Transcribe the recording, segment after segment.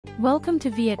Welcome to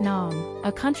Vietnam,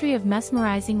 a country of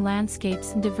mesmerizing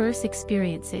landscapes and diverse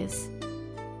experiences.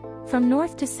 From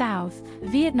north to south,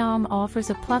 Vietnam offers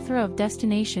a plethora of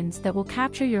destinations that will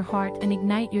capture your heart and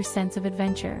ignite your sense of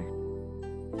adventure.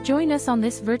 Join us on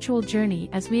this virtual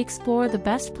journey as we explore the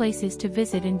best places to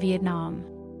visit in Vietnam.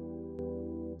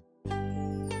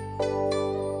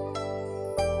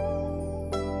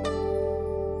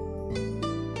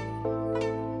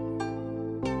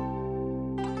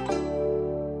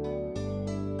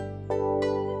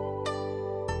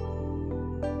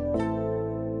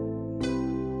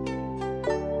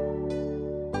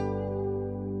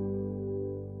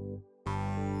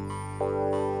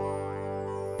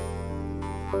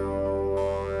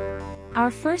 Our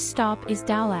first stop is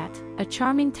Dalat, a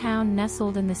charming town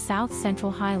nestled in the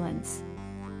south-central highlands.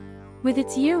 With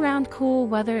its year-round cool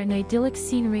weather and idyllic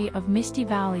scenery of misty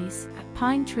valleys,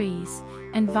 pine trees,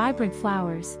 and vibrant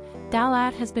flowers,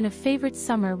 Dalat has been a favorite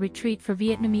summer retreat for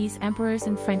Vietnamese emperors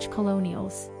and French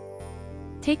colonials.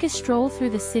 Take a stroll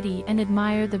through the city and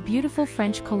admire the beautiful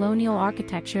French colonial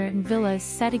architecture and villas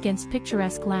set against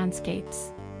picturesque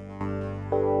landscapes.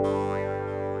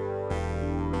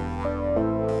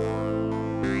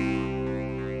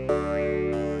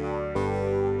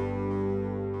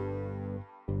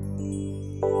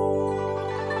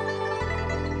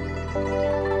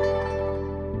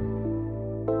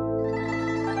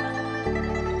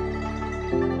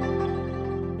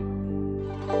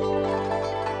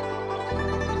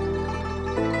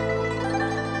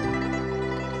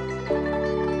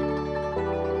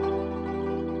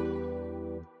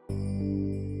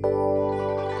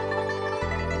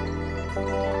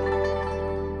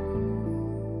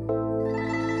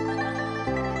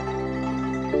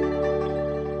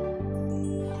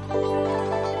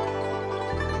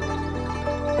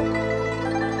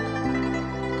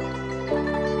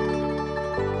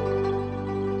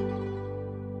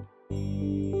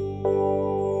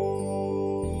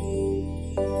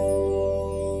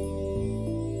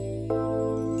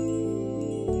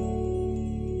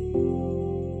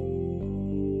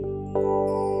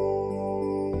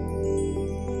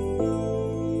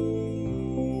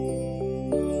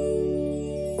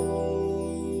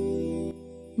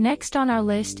 Next on our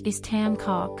list is Tam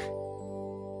Coc,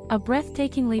 a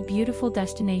breathtakingly beautiful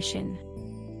destination.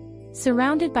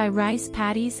 Surrounded by rice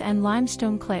paddies and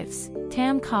limestone cliffs,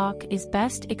 Tam Coc is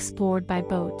best explored by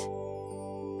boat.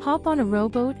 Hop on a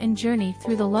rowboat and journey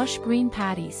through the lush green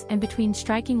paddies and between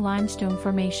striking limestone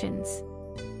formations.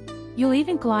 You'll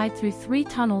even glide through 3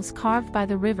 tunnels carved by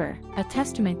the river, a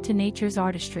testament to nature's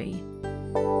artistry.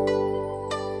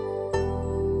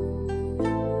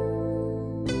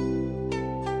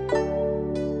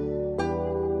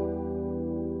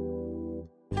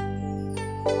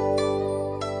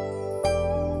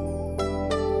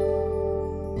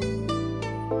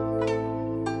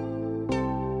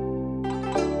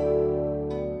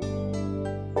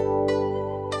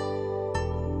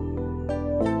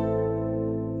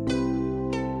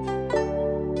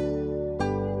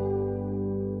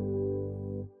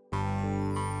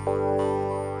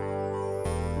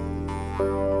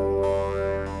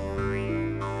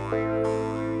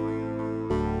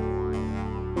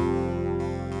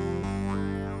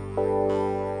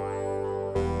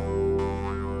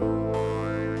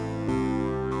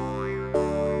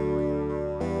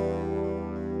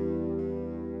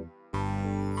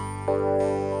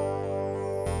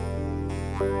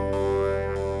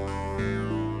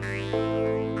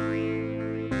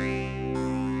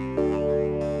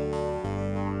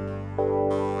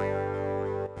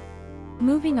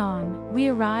 Moving on, we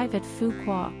arrive at Phu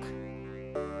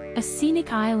Quoc, a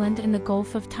scenic island in the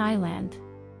Gulf of Thailand.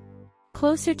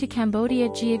 Closer to Cambodia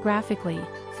geographically,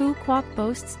 Phu Quoc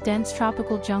boasts dense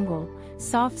tropical jungle,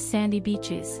 soft sandy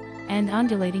beaches, and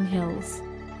undulating hills.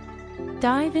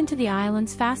 Dive into the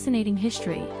island's fascinating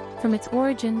history, from its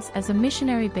origins as a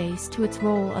missionary base to its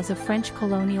role as a French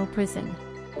colonial prison.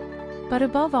 But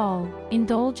above all,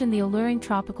 indulge in the alluring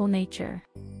tropical nature.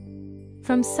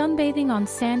 From sunbathing on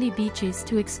sandy beaches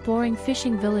to exploring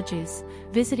fishing villages,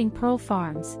 visiting pearl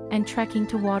farms, and trekking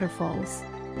to waterfalls.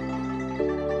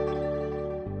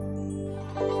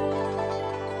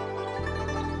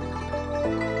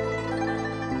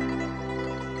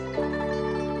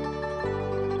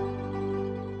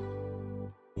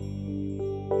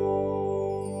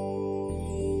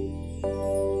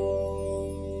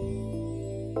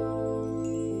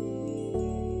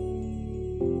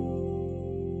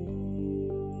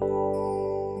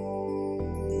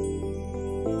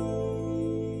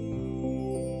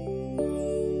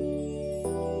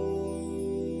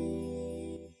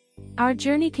 Our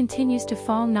journey continues to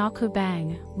Phong Nha-Ke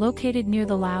Bang, located near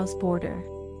the Laos border.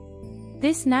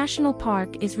 This national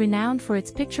park is renowned for its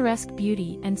picturesque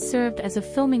beauty and served as a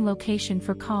filming location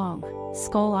for Kong,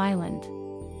 Skull Island.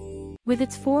 With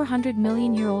its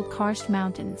 400-million-year-old karst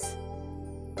mountains,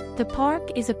 the park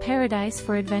is a paradise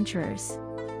for adventurers.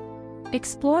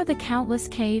 Explore the countless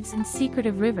caves and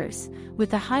secretive rivers, with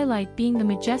the highlight being the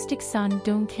majestic Son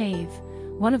Doong Cave,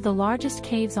 one of the largest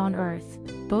caves on Earth,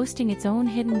 boasting its own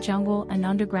hidden jungle and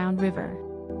underground river.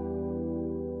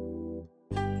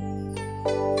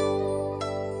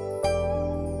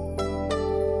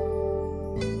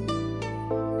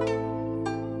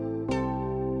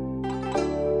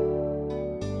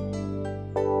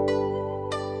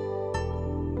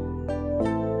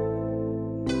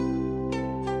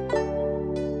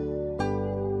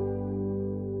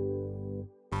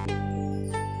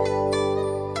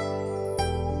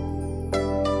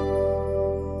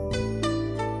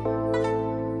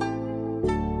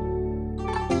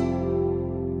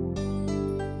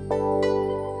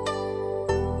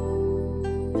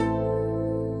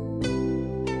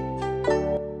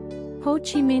 Ho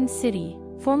Chi Minh City,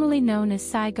 formerly known as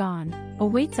Saigon,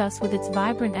 awaits us with its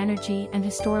vibrant energy and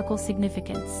historical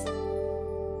significance.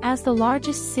 As the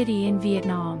largest city in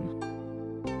Vietnam,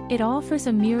 it offers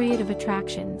a myriad of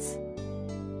attractions.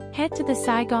 Head to the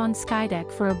Saigon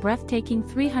Skydeck for a breathtaking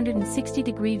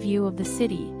 360-degree view of the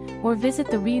city, or visit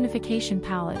the Reunification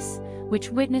Palace, which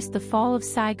witnessed the fall of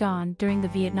Saigon during the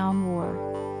Vietnam War.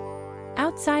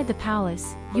 Outside the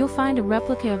palace, you'll find a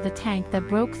replica of the tank that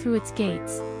broke through its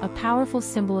gates, a powerful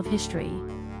symbol of history.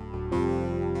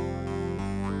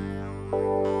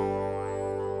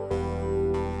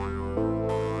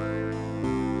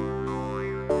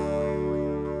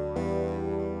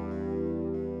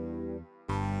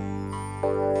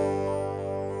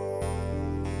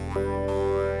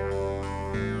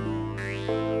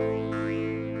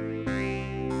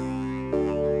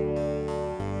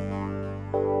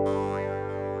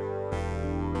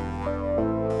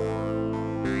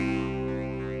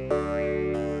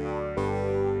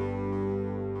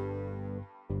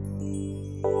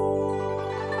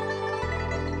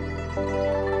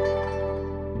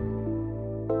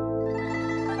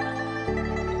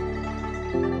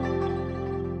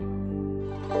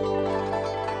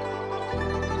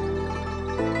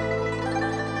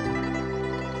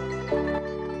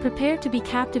 Prepare to be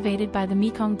captivated by the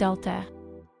Mekong Delta,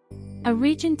 a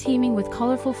region teeming with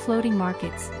colorful floating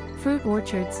markets, fruit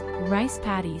orchards, rice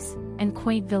paddies, and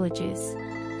quaint villages.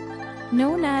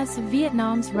 Known as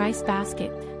Vietnam's rice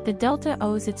basket, the delta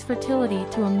owes its fertility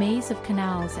to a maze of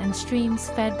canals and streams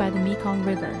fed by the Mekong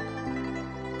River.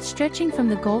 Stretching from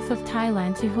the Gulf of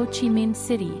Thailand to Ho Chi Minh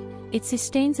City, it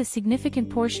sustains a significant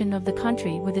portion of the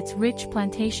country with its rich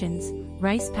plantations,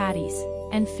 rice paddies,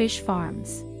 and fish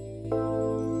farms.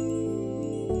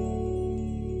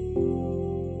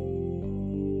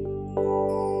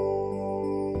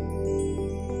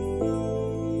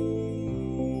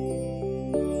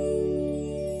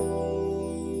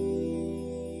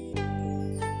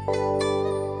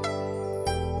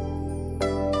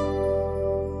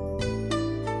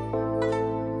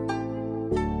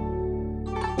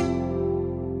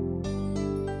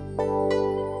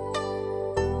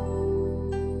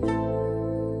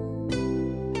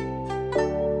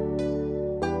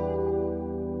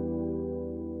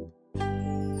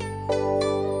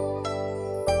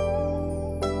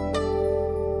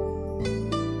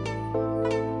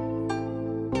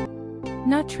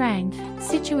 Nha Trang,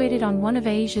 situated on one of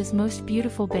Asia's most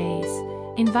beautiful bays,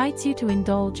 invites you to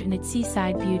indulge in its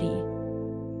seaside beauty.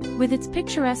 With its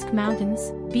picturesque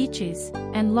mountains, beaches,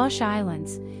 and lush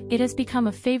islands, it has become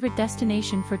a favorite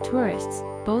destination for tourists,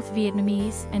 both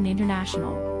Vietnamese and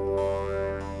international.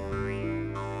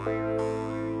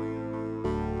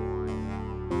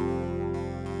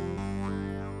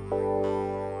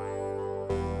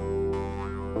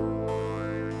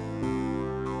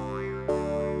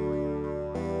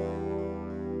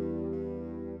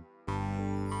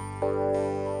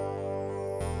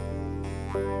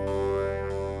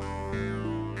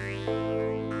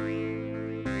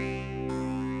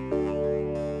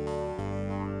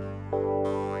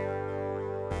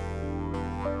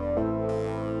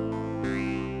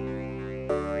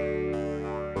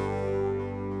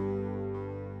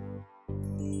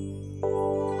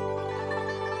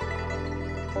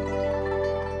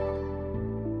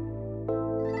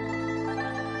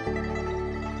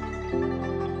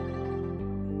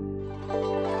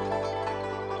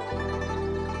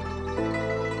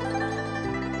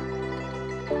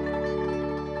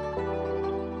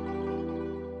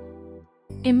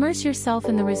 Immerse yourself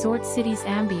in the resort city's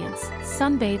ambience,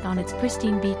 sunbathe on its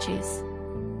pristine beaches,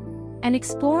 and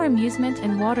explore amusement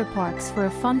and water parks for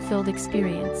a fun-filled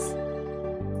experience.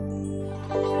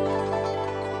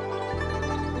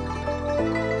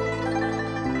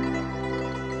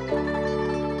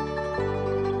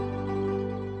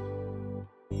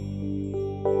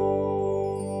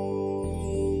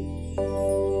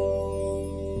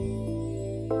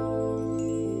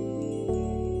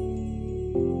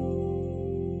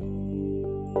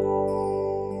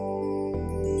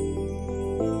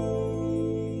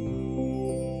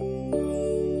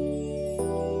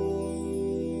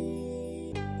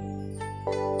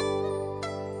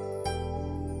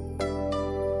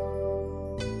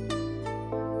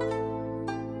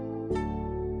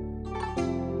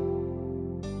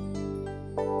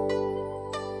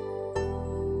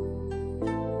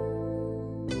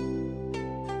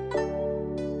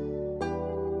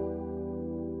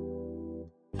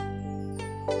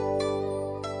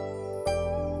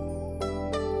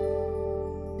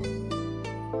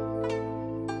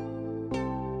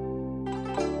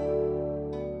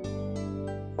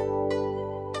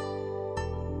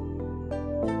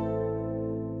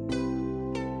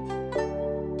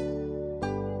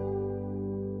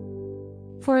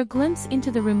 For a glimpse into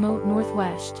the remote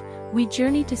northwest, we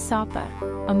journey to Sapa,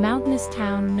 a mountainous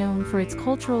town known for its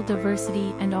cultural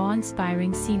diversity and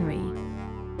awe-inspiring scenery.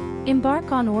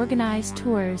 Embark on organized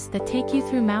tours that take you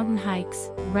through mountain hikes,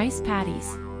 rice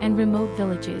paddies, and remote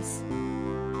villages.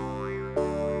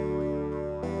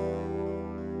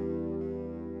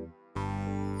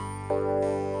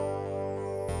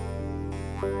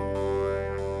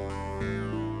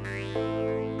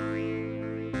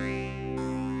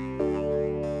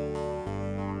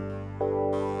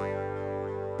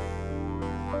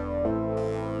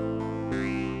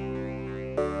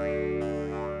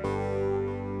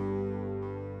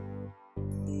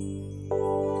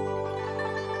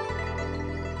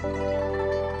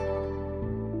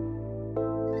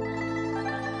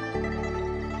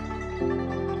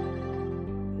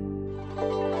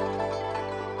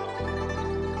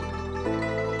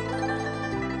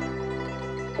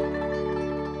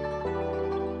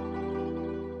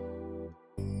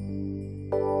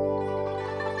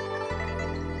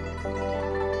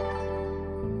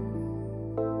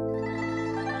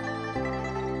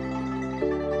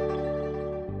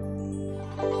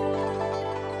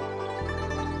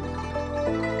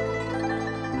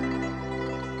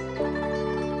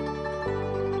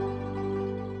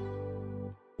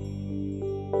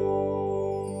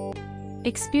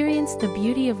 Experience the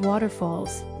beauty of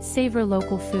waterfalls, savor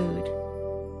local food,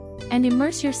 and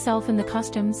immerse yourself in the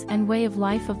customs and way of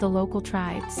life of the local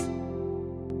tribes.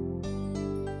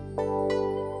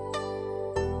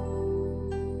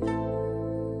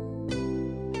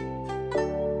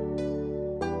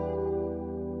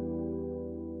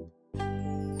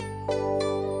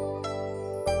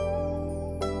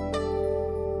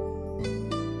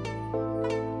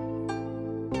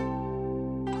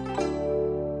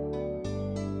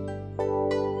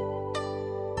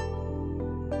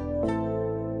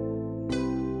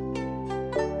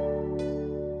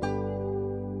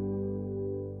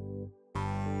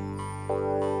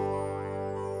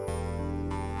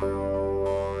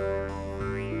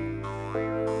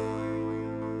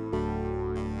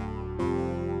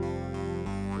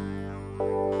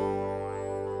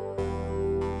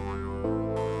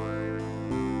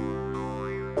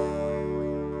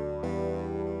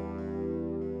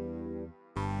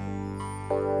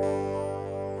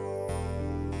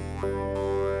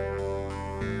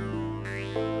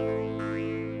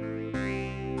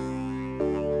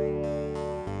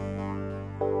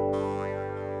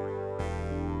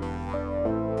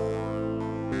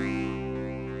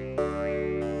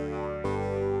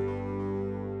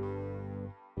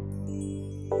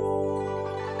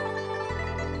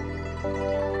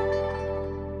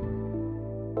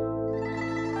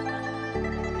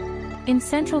 In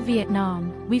central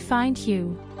Vietnam, we find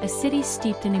Hue, a city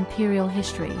steeped in imperial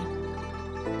history.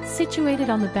 Situated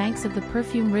on the banks of the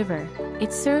Perfume River,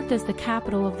 it served as the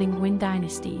capital of the Nguyen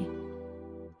dynasty.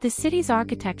 The city's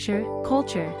architecture,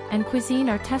 culture, and cuisine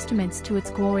are testaments to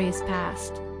its glorious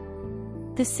past.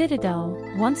 The citadel,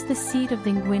 once the seat of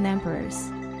the Nguyen emperors,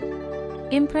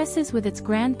 impresses with its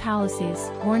grand palaces,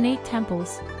 ornate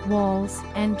temples, walls,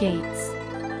 and gates.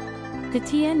 The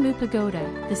Tien Mu Pagoda,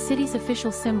 the city's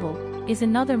official symbol, is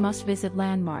another must-visit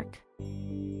landmark.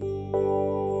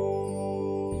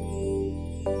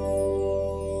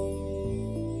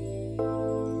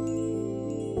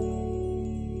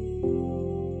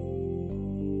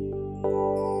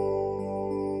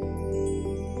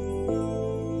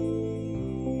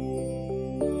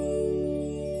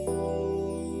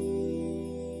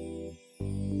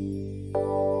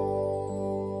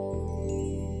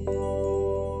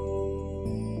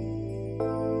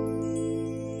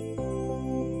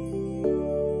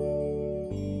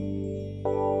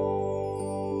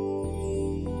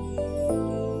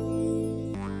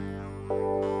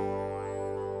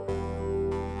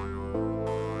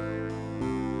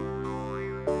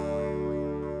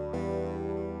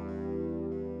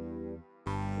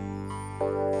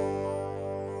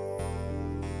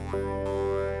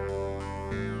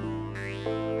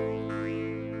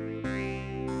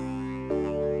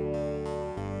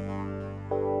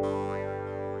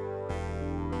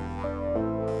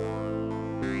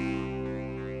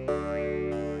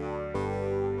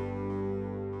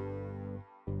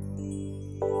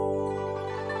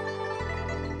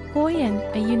 Hoi An,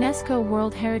 a UNESCO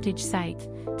World Heritage Site,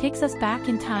 takes us back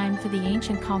in time to the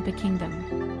ancient Kampa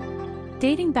Kingdom.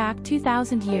 Dating back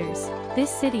 2,000 years, this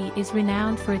city is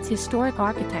renowned for its historic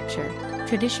architecture,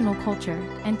 traditional culture,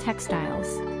 and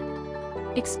textiles.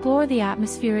 Explore the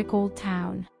atmospheric old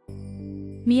town.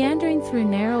 Meandering through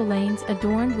narrow lanes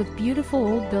adorned with beautiful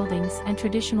old buildings and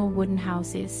traditional wooden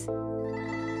houses.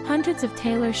 Hundreds of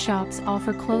tailor shops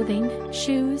offer clothing,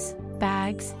 shoes,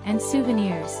 bags, and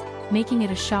souvenirs, making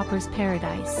it a shopper's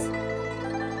paradise.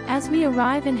 As we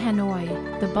arrive in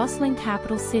Hanoi, the bustling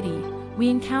capital city, we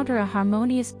encounter a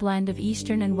harmonious blend of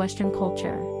Eastern and Western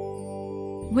culture.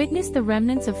 Witness the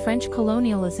remnants of French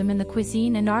colonialism in the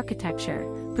cuisine and architecture,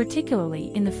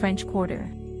 particularly in the French Quarter.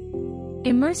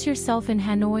 Immerse yourself in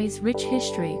Hanoi's rich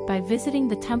history by visiting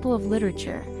the Temple of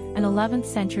Literature, an 11th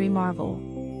century marvel.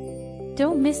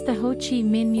 Don't miss the Ho Chi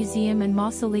Minh Museum and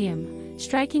Mausoleum,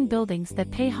 striking buildings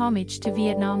that pay homage to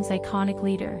Vietnam's iconic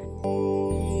leader.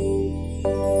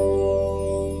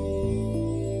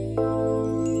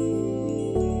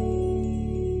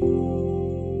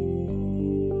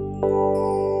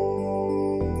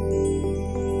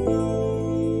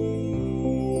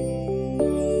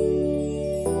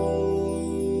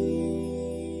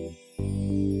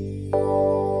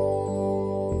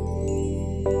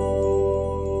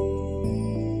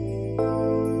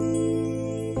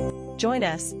 Join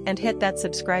us and hit that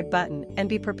subscribe button and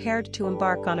be prepared to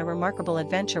embark on a remarkable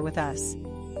adventure with us.